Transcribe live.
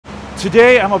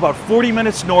Today I'm about 40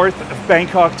 minutes north of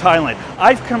Bangkok, Thailand.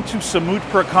 I've come to Samut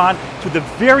Prakan, to the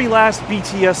very last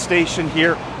BTS station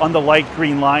here on the light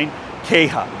green line,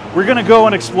 Kheha. We're gonna go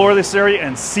and explore this area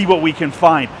and see what we can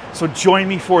find. So join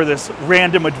me for this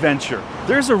random adventure.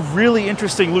 There's a really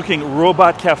interesting looking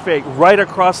robot cafe right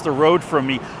across the road from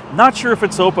me. Not sure if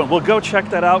it's open, we'll go check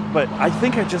that out, but I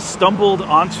think I just stumbled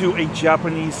onto a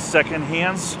Japanese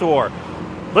secondhand store.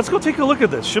 Let's go take a look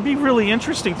at this. Should be really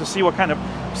interesting to see what kind of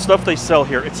stuff they sell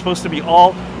here. It's supposed to be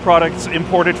all products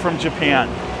imported from Japan.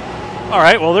 All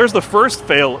right, well, there's the first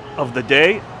fail of the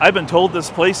day. I've been told this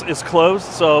place is closed,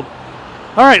 so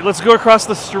all right, let's go across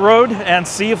this road and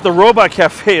see if the robot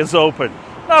cafe is open.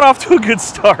 Not off to a good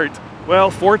start.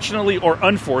 Well, fortunately or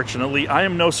unfortunately, I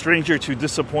am no stranger to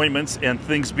disappointments and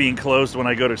things being closed when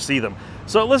I go to see them.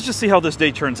 So let's just see how this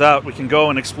day turns out. We can go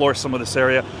and explore some of this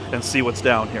area and see what's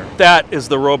down here. That is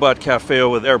the robot cafe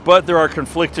over there, but there are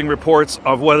conflicting reports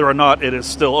of whether or not it is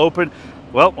still open.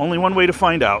 Well, only one way to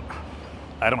find out.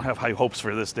 I don't have high hopes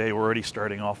for this day. We're already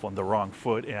starting off on the wrong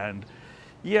foot, and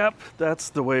yep, that's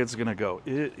the way it's gonna go.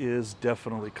 It is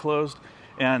definitely closed,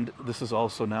 and this is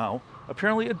also now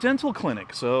apparently a dental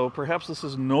clinic, so perhaps this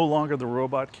is no longer the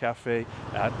robot cafe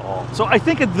at all. So I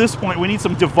think at this point we need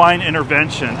some divine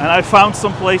intervention, and I found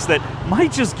some place that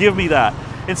might just give me that.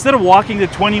 Instead of walking the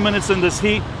 20 minutes in this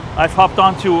heat, I've hopped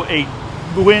onto a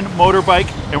wind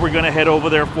motorbike, and we're gonna head over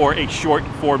there for a short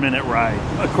 4-minute ride.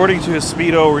 According to his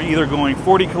speedo, we're either going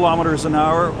 40 kilometers an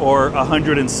hour or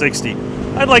 160.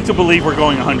 I'd like to believe we're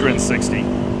going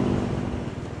 160.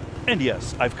 And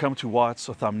yes, I've come to Wat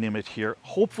Sothamnimit here,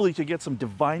 hopefully to get some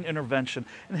divine intervention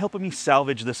and helping me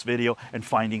salvage this video and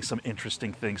finding some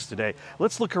interesting things today.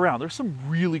 Let's look around. There's some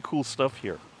really cool stuff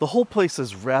here. The whole place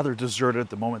is rather deserted at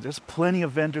the moment. There's plenty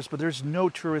of vendors, but there's no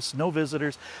tourists, no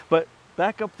visitors. But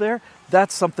back up there,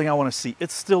 that's something I want to see.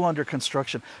 It's still under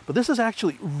construction, but this is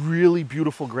actually really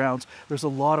beautiful grounds. There's a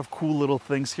lot of cool little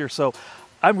things here. So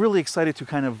I'm really excited to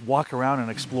kind of walk around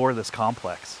and explore this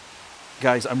complex.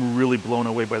 Guys, I'm really blown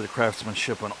away by the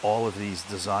craftsmanship on all of these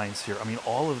designs here. I mean,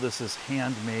 all of this is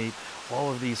handmade,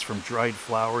 all of these from dried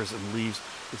flowers and leaves.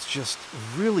 It's just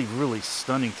really, really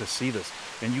stunning to see this.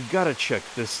 And you've got to check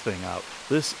this thing out.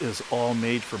 This is all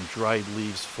made from dried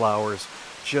leaves, flowers,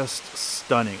 just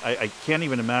stunning. I can't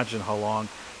even imagine how long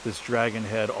this dragon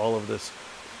head, all of this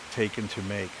taken to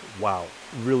make. Wow,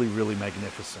 really, really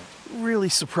magnificent. Really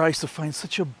surprised to find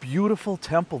such a beautiful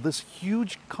temple, this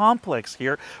huge complex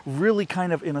here, really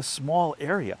kind of in a small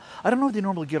area. I don't know if they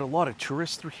normally get a lot of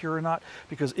tourists through here or not,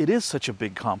 because it is such a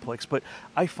big complex, but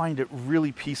I find it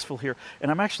really peaceful here, and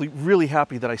I'm actually really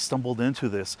happy that I stumbled into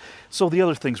this. So the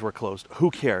other things were closed.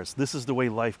 Who cares? This is the way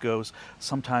life goes.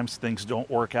 Sometimes things don't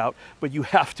work out, but you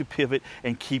have to pivot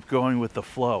and keep going with the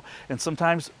flow. And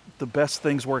sometimes the best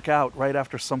things work out right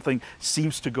after something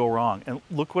seems to go wrong. And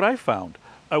look what I found.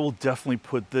 I will definitely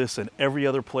put this and every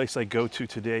other place I go to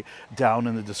today down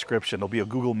in the description. There'll be a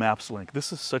Google Maps link.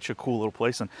 This is such a cool little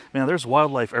place, and man, there's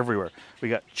wildlife everywhere. We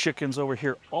got chickens over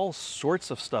here, all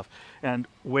sorts of stuff. And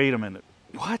wait a minute,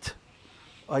 what?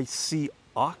 I see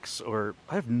ox, or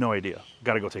I have no idea.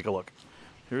 Gotta go take a look.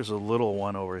 Here's a little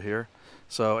one over here.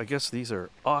 So I guess these are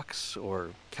ox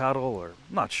or cattle, or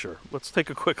not sure. Let's take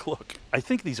a quick look. I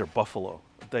think these are buffalo.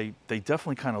 They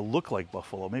definitely kind of look like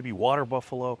buffalo, maybe water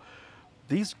buffalo.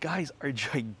 These guys are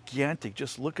gigantic.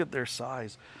 Just look at their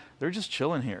size. They're just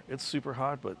chilling here. It's super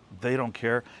hot, but they don't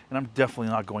care. And I'm definitely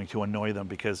not going to annoy them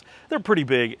because they're pretty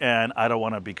big and I don't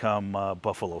want to become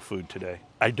buffalo food today.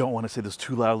 I don't want to say this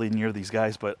too loudly near these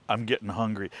guys, but I'm getting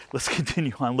hungry. Let's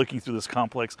continue on looking through this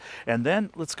complex, and then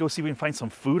let's go see if we can find some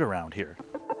food around here.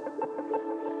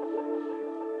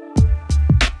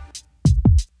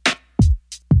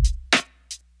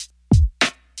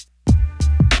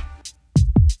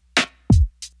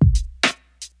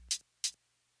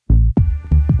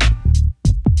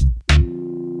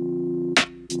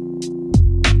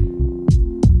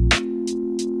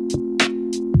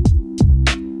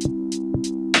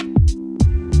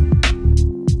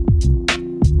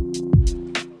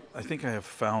 I think I have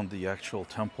found the actual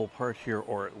temple part here,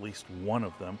 or at least one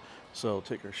of them. So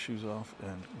take our shoes off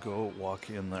and go walk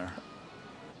in there.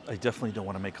 I definitely don't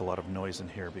want to make a lot of noise in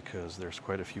here because there's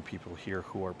quite a few people here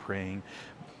who are praying,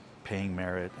 paying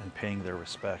merit, and paying their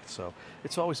respect. So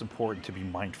it's always important to be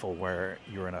mindful where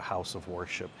you're in a house of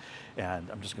worship. And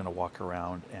I'm just going to walk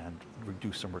around and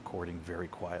do some recording very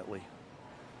quietly.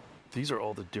 These are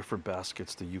all the different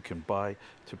baskets that you can buy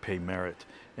to pay merit.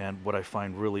 And what I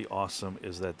find really awesome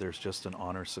is that there's just an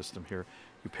honor system here.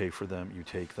 You pay for them, you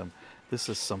take them. This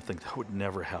is something that would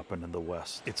never happen in the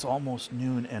West. It's almost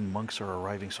noon and monks are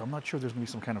arriving, so I'm not sure there's gonna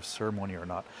be some kind of ceremony or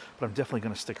not, but I'm definitely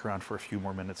gonna stick around for a few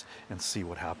more minutes and see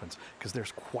what happens, because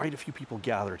there's quite a few people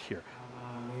gathered here.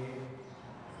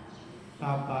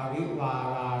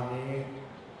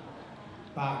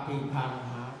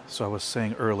 So I was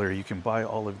saying earlier, you can buy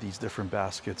all of these different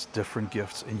baskets, different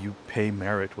gifts, and you pay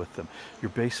merit with them. You're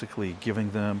basically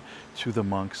giving them to the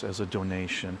monks as a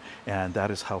donation, and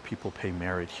that is how people pay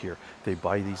merit here. They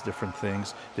buy these different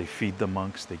things, they feed the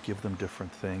monks, they give them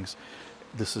different things.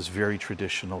 This is very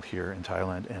traditional here in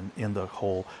Thailand and in the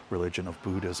whole religion of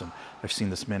Buddhism. I've seen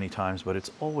this many times, but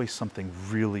it's always something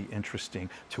really interesting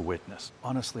to witness.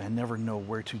 Honestly, I never know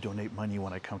where to donate money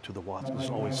when I come to the Wat. There's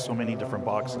always so many different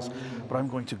boxes, but I'm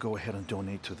going to go ahead and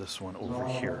donate to this one over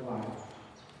here.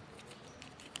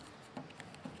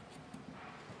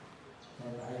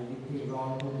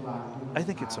 I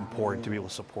think it's important to be able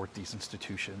to support these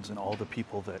institutions and all the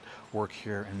people that work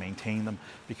here and maintain them,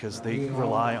 because they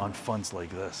rely on funds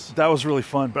like this. That was really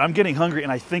fun, but I'm getting hungry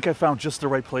and I think I found just the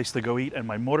right place to go eat, and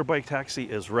my motorbike taxi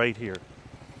is right here.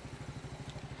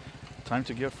 Time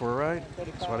to get for a ride.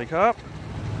 Swadee Kap.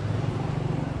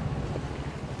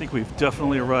 I think we've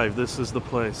definitely arrived. This is the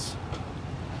place.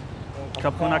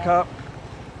 Kapuna Kap.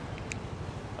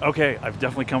 Okay, I've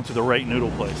definitely come to the right noodle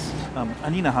place.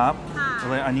 Ani nahap?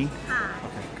 Ani?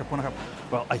 Okay,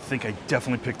 well, I think I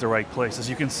definitely picked the right place. As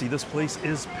you can see, this place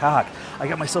is packed. I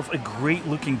got myself a great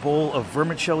looking bowl of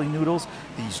vermicelli noodles,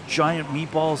 these giant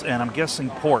meatballs, and I'm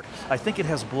guessing pork. I think it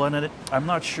has blood in it. I'm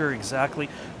not sure exactly,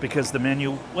 because the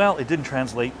menu, well, it didn't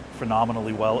translate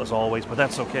phenomenally well as always, but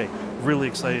that's okay. Really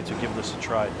excited to give this a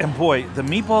try. And boy, the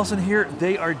meatballs in here,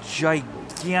 they are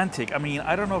gigantic. I mean,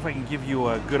 I don't know if I can give you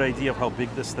a good idea of how big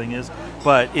this thing is,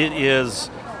 but it is,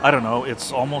 I don't know,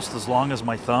 it's almost as long as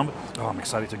my thumb. Oh, I'm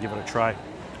excited to give it a try.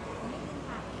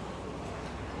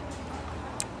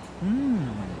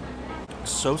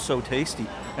 So tasty.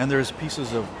 And there's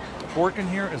pieces of pork in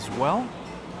here as well.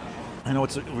 I know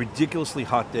it's a ridiculously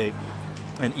hot day,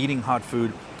 and eating hot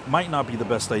food might not be the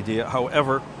best idea.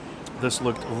 However, this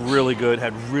looked really good,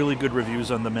 had really good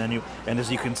reviews on the menu, and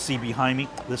as you can see behind me,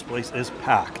 this place is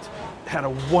packed. Had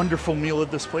a wonderful meal at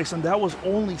this place, and that was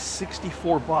only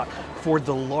 64 baht for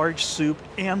the large soup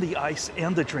and the ice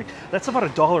and the drink. That's about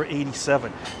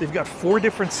 $1.87. They've got 4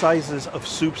 different sizes of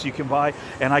soups you can buy,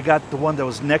 and I got the one that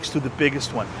was next to the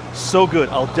biggest one. So good.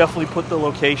 I'll definitely put the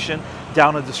location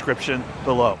down in the description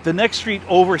below. The next street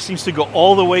over seems to go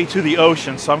all the way to the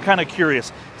ocean, so I'm kind of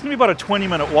curious. It's gonna be about a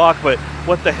 20-minute walk, but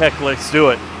what the heck, let's do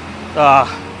it.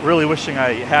 Really wishing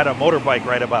I had a motorbike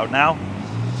right about now.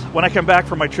 When I come back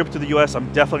from my trip to the US,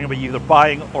 I'm definitely gonna be either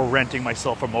buying or renting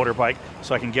myself a motorbike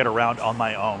so I can get around on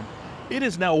my own. It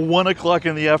is now 1 o'clock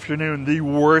in the afternoon, the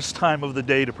worst time of the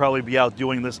day to probably be out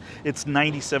doing this. It's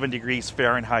 97 degrees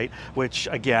Fahrenheit, which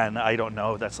again, I don't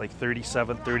know, that's like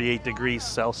 37, 38 degrees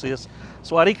Celsius.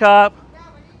 Swadee Kap.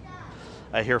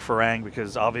 I hear Farang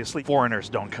because obviously foreigners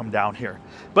don't come down here.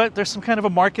 But there's some kind of a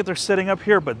market they're setting up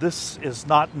here, but this is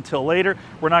not until later.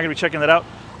 We're not gonna be checking that out.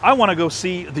 I wanna go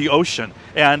see the ocean,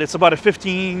 and it's about a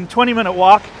 15, 20-minute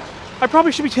walk. I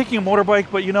probably should be taking a motorbike,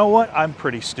 but you know what? I'm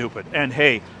pretty stupid. And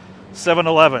hey,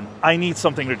 7-Eleven, I need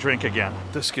something to drink again.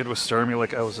 This kid was staring at me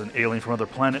like I was an alien from another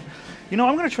planet. You know,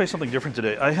 I'm gonna try something different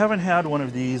today. I haven't had one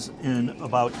of these in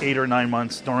about 8 or 9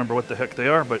 months. Don't remember what the heck they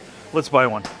are, but let's buy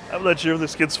one. I'm not sure if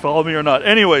this kid's follow me or not.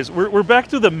 Anyways, we're back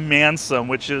to the Mansum,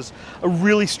 which is a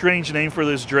really strange name for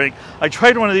this drink. I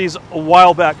tried one of these a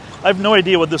while back. I have no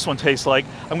idea what this one tastes like.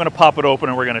 I'm gonna pop it open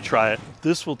and we're gonna try it.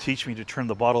 This will teach me to turn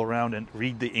the bottle around and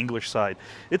read the English side.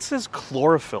 It says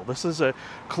chlorophyll. This is a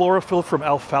chlorophyll from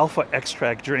alfalfa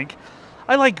extract drink.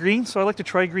 I like green, so I like to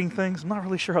try green things. I'm not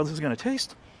really sure how this is gonna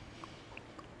taste.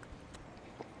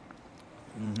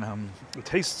 It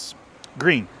tastes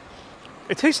green.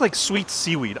 It tastes like sweet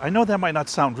seaweed. I know that might not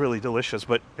sound really delicious,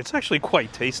 but it's actually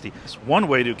quite tasty. It's one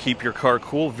way to keep your car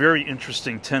cool. Very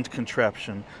interesting tent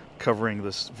contraption covering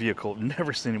this vehicle.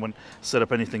 Never seen anyone set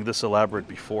up anything this elaborate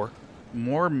before.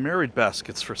 More merit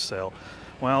baskets for sale.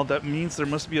 Well, that means there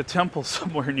must be a temple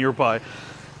somewhere nearby.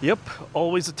 Yep,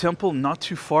 always a temple not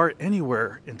too far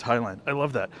anywhere in Thailand. I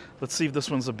love that. Let's see if this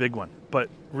one's a big one, but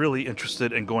really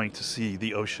interested in going to see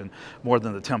the ocean more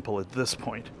than the temple at this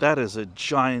point. That is a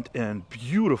giant and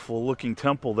beautiful looking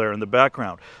temple there in the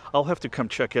background. I'll have to come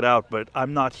check it out, but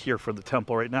I'm not here for the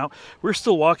temple right now. We're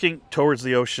still walking towards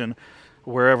the ocean,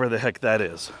 wherever the heck that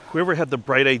is. Whoever had the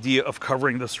bright idea of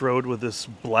covering this road with this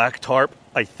black tarp,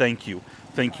 I thank you.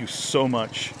 Thank you so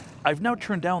much. I've now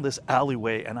turned down this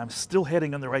alleyway and I'm still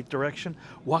heading in the right direction,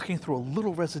 walking through a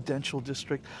little residential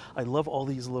district. I love all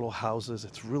these little houses.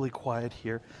 It's really quiet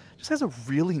here. Just has a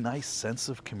really nice sense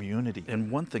of community.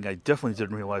 And one thing I definitely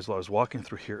didn't realize while I was walking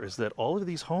through here is that all of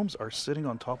these homes are sitting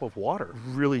on top of water.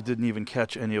 Really didn't even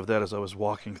catch any of that as I was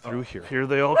walking through here. Here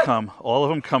they all come, all of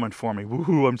them coming for me.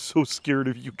 Woohoo, I'm so scared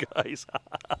of you guys.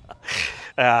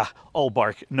 All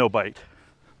bark, no bite.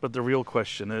 But the real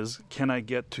question is, can I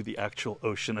get to the actual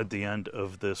ocean at the end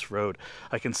of this road?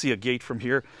 I can see a gate from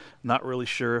here. Not really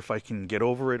sure if I can get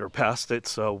over it or past it,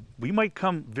 so we might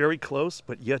come very close,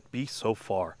 but yet be so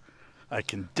far. I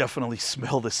can definitely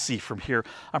smell the sea from here.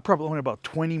 I'm probably only about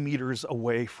 20 meters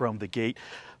away from the gate.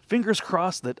 Fingers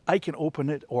crossed that I can open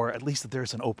it, or at least that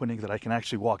there's an opening that I can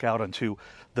actually walk out onto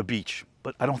the beach.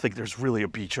 But I don't think there's really a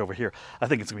beach over here. I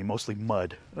think it's gonna be mostly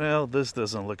mud. Well, this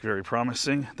doesn't look very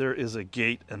promising. There is a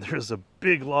gate and there's a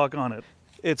big log on it.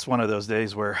 It's one of those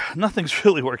days where nothing's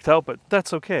really worked out, but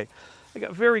that's okay. I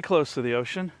got very close to the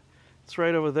ocean. It's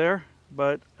right over there,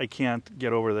 but I can't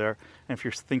get over there. And if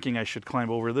you're thinking I should climb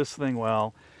over this thing,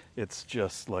 well, it's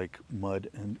just like mud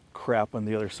and crap on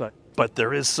the other side. But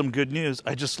there is some good news.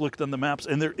 I just looked on the maps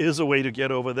and there is a way to get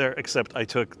over there, except I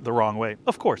took the wrong way,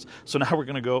 of course. So now we're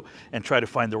gonna go and try to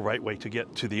find the right way to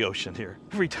get to the ocean here.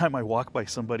 Every time I walk by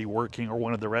somebody working or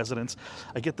one of the residents,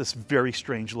 I get this very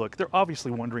strange look. They're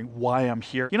obviously wondering why I'm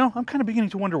here. You know, I'm kind of beginning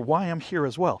to wonder why I'm here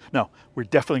as well. No, we're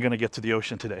definitely gonna get to the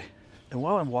ocean today. And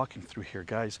while I'm walking through here,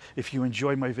 guys, if you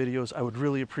enjoy my videos, I would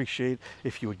really appreciate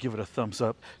if you would give it a thumbs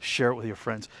up, share it with your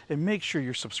friends, and make sure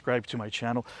you're subscribed to my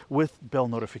channel with bell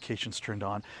notifications turned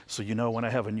on so you know when I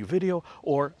have a new video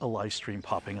or a live stream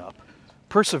popping up.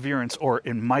 Perseverance, or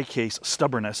in my case,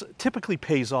 stubbornness, typically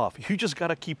pays off. You just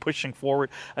gotta keep pushing forward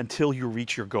until you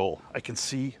reach your goal. I can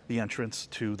see the entrance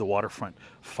to the waterfront,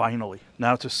 finally.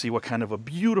 Now to see what kind of a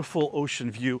beautiful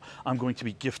ocean view I'm going to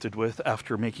be gifted with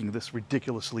after making this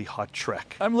ridiculously hot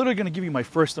trek. I'm literally gonna give you my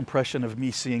first impression of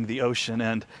me seeing the ocean,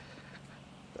 and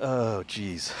oh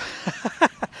geez.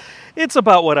 It's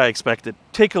about what I expected.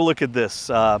 Take a look at this.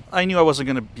 I knew I wasn't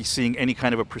going to be seeing any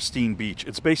kind of a pristine beach.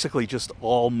 It's basically just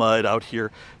all mud out here.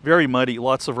 Very muddy,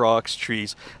 lots of rocks,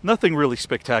 trees. Nothing really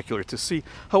spectacular to see.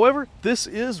 However, this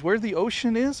is where the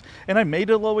ocean is, and I made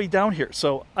it all the way down here.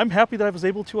 So I'm happy that I was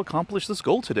able to accomplish this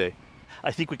goal today.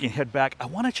 I think we can head back. I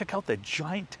want to check out that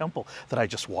giant temple that I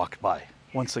just walked by.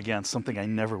 Once again, something I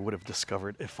never would have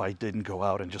discovered if I didn't go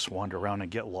out and just wander around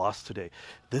and get lost today.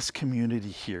 This community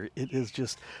here, it is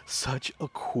just such a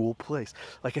cool place.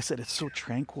 Like I said, it's so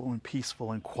tranquil and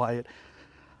peaceful and quiet.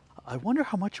 I wonder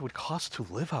how much it would cost to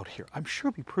live out here. I'm sure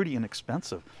it'd be pretty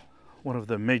inexpensive. One of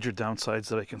the major downsides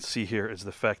that I can see here is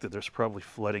the fact that there's probably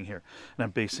flooding here. And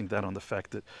I'm basing that on the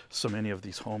fact that so many of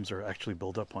these homes are actually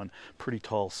built up on pretty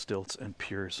tall stilts and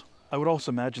piers. I would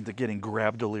also imagine that getting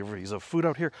grab deliveries of food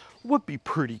out here would be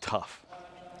pretty tough.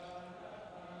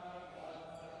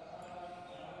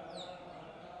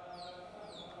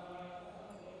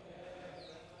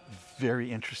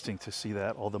 Very interesting to see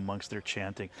that, all the monks there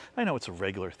chanting. I know it's a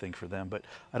regular thing for them, but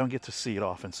I don't get to see it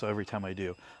often, so every time I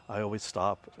do, I always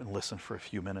stop and listen for a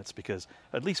few minutes because,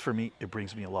 at least for me, it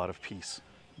brings me a lot of peace.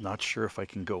 Not sure if I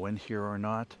can go in here or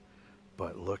not,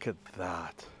 but look at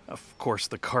that. Of course,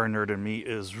 the car nerd in me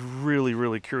is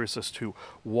really curious as to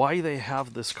why they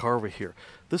have this car over here.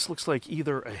 This looks like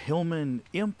either a Hillman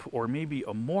Imp or maybe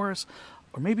a Morris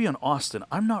or maybe an Austin.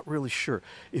 I'm not really sure.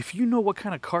 If you know what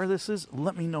kind of car this is,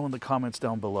 let me know in the comments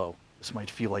down below. This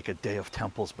might feel like a day of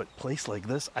temples, but a place like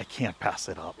this, I can't pass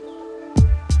it up.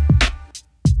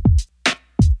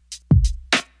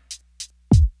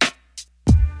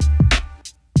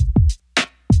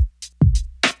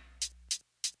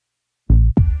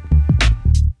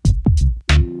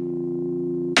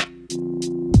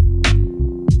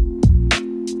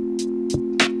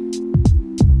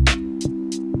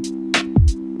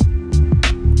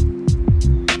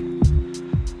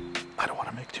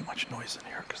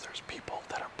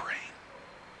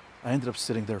 I ended up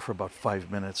sitting there for about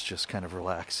 5 minutes, just kind of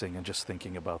relaxing and just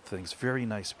thinking about things. Very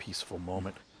nice, peaceful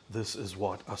moment. This is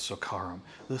Wat Asokaram.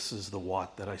 This is the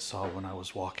Wat that I saw when I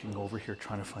was walking over here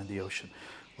trying to find the ocean.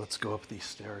 Let's go up these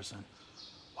stairs and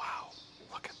wow,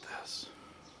 look at this.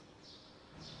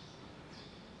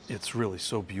 It's really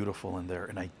so beautiful in there,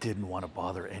 and I didn't want to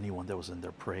bother anyone that was in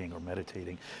there praying or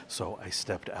meditating, so I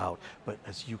stepped out. But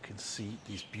as you can see,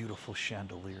 these beautiful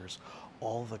chandeliers,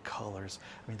 all the colors,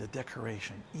 I mean the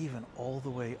decoration, even all the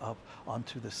way up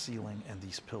onto the ceiling and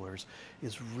these pillars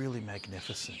is really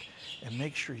magnificent. And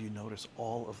make sure you notice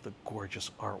all of the gorgeous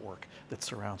artwork that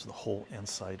surrounds the whole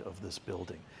inside of this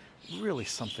building. Really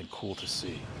something cool to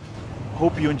see.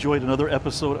 Hope you enjoyed another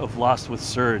episode of Lost with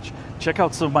Serg. Check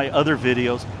out some of my other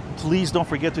videos. Please don't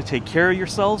forget to take care of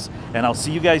yourselves, and I'll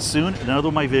see you guys soon in another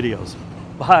of my videos.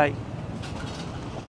 Bye.